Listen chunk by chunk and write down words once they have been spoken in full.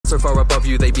so far above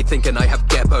you, they be thinking I have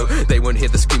Geppo. They won't hear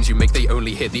the screams you make, they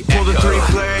only hear the echo. For the 3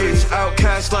 blades,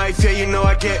 outcast life, yeah, you know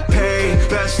I get paid.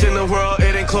 Best in the world,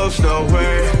 it ain't close, no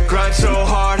way. Grind so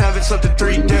hard, haven't slept in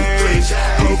 3 days.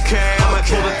 Okay, I might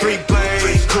pull the 3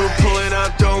 blades. Crew pulling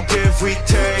up, don't give, we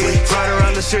take. Ride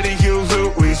around the city, you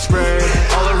loot, we spray.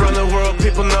 All around the world,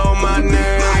 people know my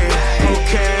name.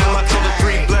 Okay, I might pull the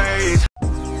 3 blades.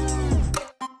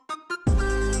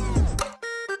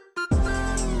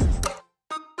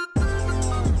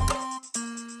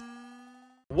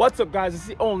 What's up, guys? It's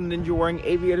the old ninja wearing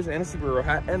aviators and a superhero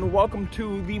hat, and welcome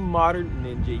to the Modern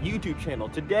Ninja YouTube channel.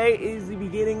 Today is the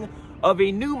beginning of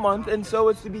a new month, and so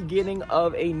it's the beginning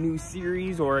of a new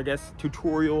series, or I guess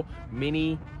tutorial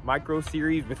mini micro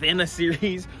series within a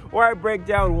series, where I break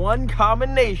down one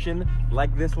combination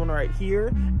like this one right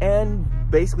here and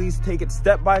basically take it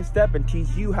step by step and teach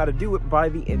you how to do it by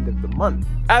the end of the month.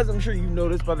 As I'm sure you've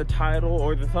noticed by the title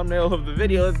or the thumbnail of the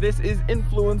video, this is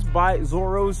influenced by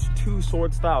Zoro's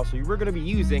 2-sword style. So we're going to be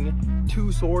using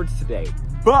 2 swords today,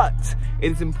 but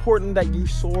it is important that your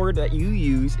sword that you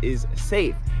use is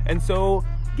safe. And so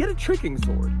get a tricking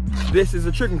sword. This is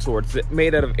a tricking sword. It's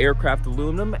made out of aircraft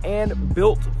aluminum and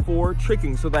built for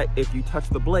tricking so that if you touch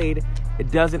the blade,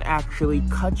 it doesn't actually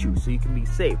cut you, so you can be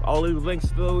safe. I'll leave links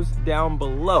to those down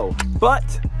below.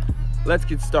 But let's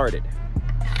get started.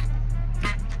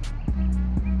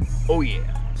 Oh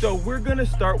yeah. So we're gonna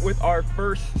start with our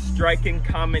first striking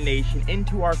combination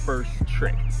into our first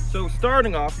trick. So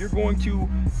starting off, you're going to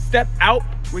step out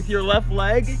with your left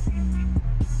leg,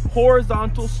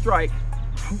 horizontal strike,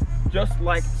 just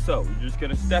like so. You're just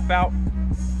gonna step out,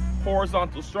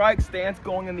 horizontal strike, stance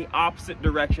going in the opposite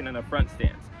direction in a front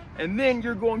stance. And then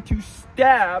you're going to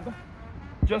stab,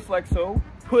 just like so,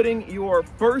 putting your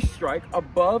first strike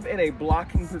above in a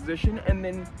blocking position and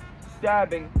then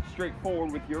stabbing straight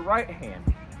forward with your right hand.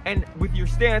 And with your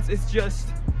stance, it's just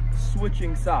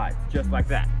switching sides, just like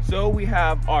that. So we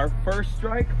have our first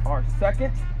strike, our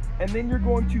second, and then you're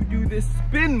going to do this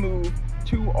spin move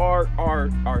to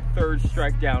our third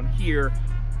strike down here.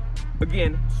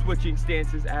 Again, switching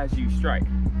stances as you strike.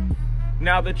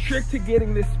 Now the trick to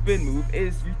getting this spin move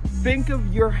is you think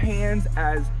of your hands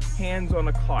as hands on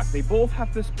a clock. They both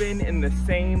have to spin in the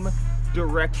same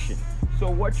direction.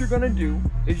 So what you're gonna do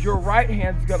is your right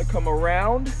hand's gonna come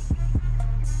around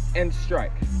and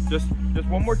strike. Just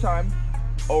one more time.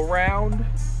 Around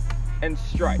and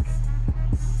strike.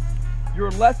 Your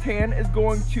left hand is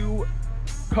going to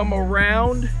come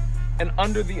around and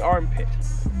under the armpit.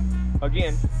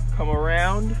 Again, come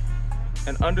around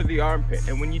and under the armpit.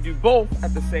 And when you do both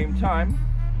at the same time,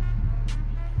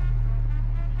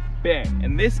 bang.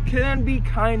 And this can be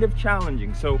kind of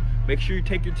challenging, so make sure you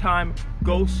take your time,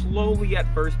 go slowly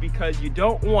at first, because you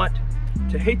don't want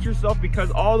to hit yourself,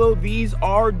 because although these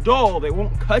are dull, they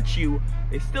won't cut you,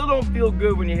 they still don't feel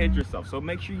good when you hit yourself. So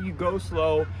make sure you go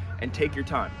slow and take your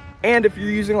time. And if you're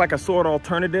using like a sword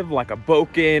alternative, like a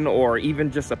boken or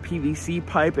even just a PVC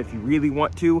pipe, if you really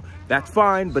want to, that's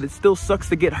fine, but it still sucks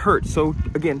to get hurt. So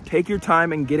again, take your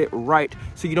time and get it right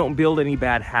so you don't build any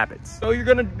bad habits. So you're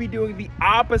gonna be doing the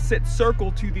opposite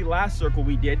circle to the last circle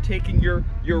we did, taking your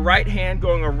right hand,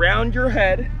 going around your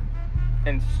head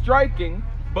and striking,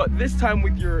 but this time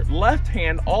with your left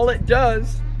hand, all it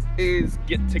does is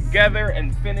get together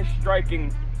and finish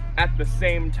striking at the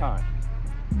same time.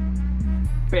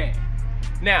 Bang.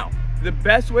 Now, the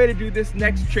best way to do this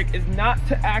next trick is not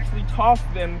to actually toss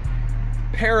them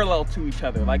parallel to each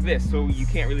other like this, so you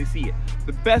can't really see it.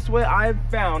 The best way I've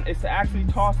found is to actually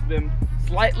toss them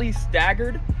slightly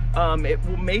staggered. It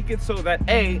will make it so that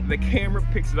A, the camera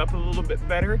picks it up a little bit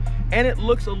better, and it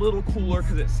looks a little cooler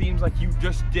because it seems like you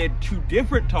just did 2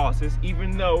 different tosses,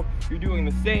 even though you're doing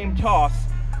the same toss,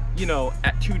 you know,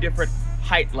 at 2 different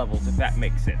height levels, if that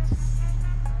makes sense.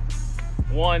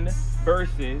 1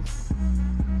 versus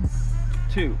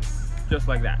 2, just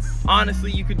like that.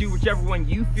 Honestly, you could do whichever one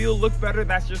you feel look better.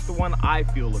 That's just the one I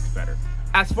feel looks better.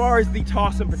 As far as the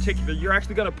toss in particular, you're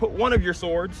actually gonna put one of your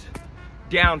swords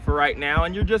down for right now,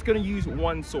 and you're just gonna use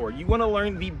one sword. You wanna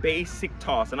learn the basic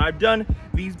toss, and I've done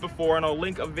these before, and I'll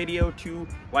link a video to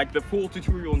like the full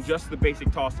tutorial on just the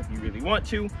basic toss if you really want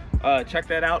to. Check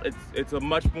that out. It's a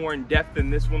much more in depth than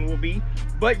this one will be,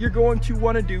 but you're going to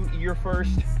wanna do your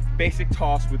first basic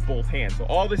toss with both hands. So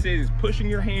all this is pushing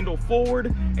your handle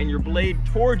forward and your blade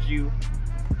towards you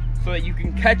so that you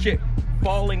can catch it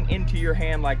falling into your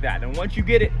hand like that. And once you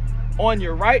get it on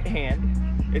your right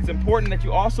hand, it's important that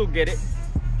you also get it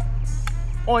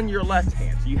on your left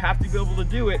hand. So you have to be able to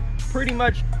do it pretty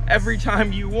much every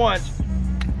time you want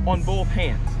on both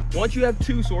hands. Once you have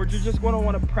 2 swords, you're just going to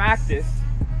want to practice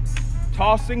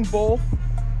tossing both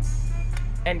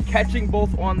and catching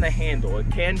both on the handle.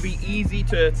 It can be easy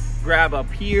to grab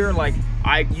up here like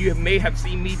you may have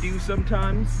seen me do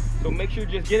sometimes. So make sure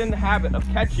you just get in the habit of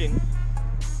catching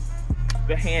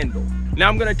the handle. Now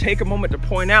I'm gonna take a moment to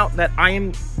point out that I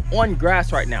am on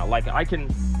grass right now. Like I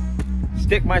can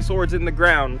stick my swords in the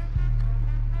ground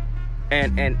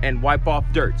and wipe off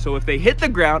dirt. So if they hit the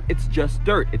ground, it's just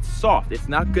dirt. It's soft. It's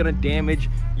not gonna damage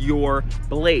your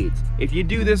blades. If you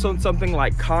do this on something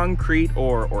like concrete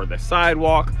or the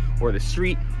sidewalk or the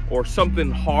street or something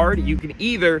hard, you can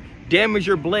either damage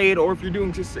your blade, or if you're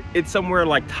doing it somewhere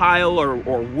like tile or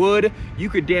wood, you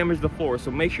could damage the floor.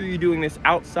 So make sure you're doing this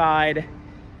outside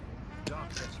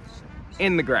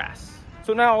in the grass.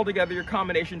 So now altogether your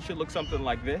combination should look something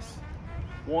like this.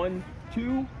 1,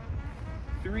 2,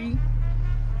 3,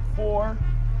 4,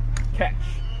 catch.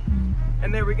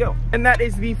 And there we go. And that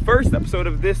is the first episode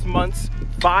of this month's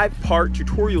 5-part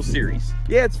tutorial series.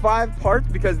 Yeah, it's 5 parts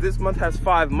because this month has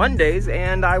 5 Mondays,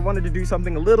 and I wanted to do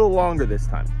something a little longer this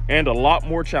time and a lot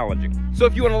more challenging. So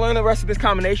if you want to learn the rest of this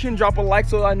combination, drop a like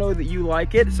so I know that you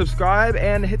like it, subscribe,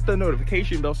 and hit the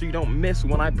notification bell so you don't miss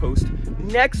when I post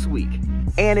next week.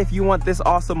 And if you want this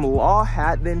awesome law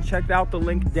hat, then check out the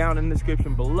link down in the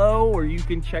description below, or you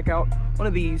can check out one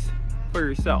of these for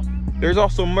yourself. There's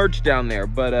also merch down there,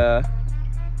 but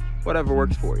whatever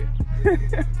works for you.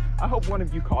 I hope one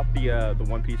of you caught the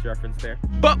One Piece reference there.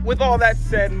 But with all that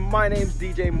said, my name's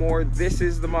DJ Moore, this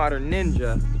is the Modern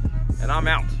Ninja, and I'm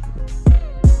out.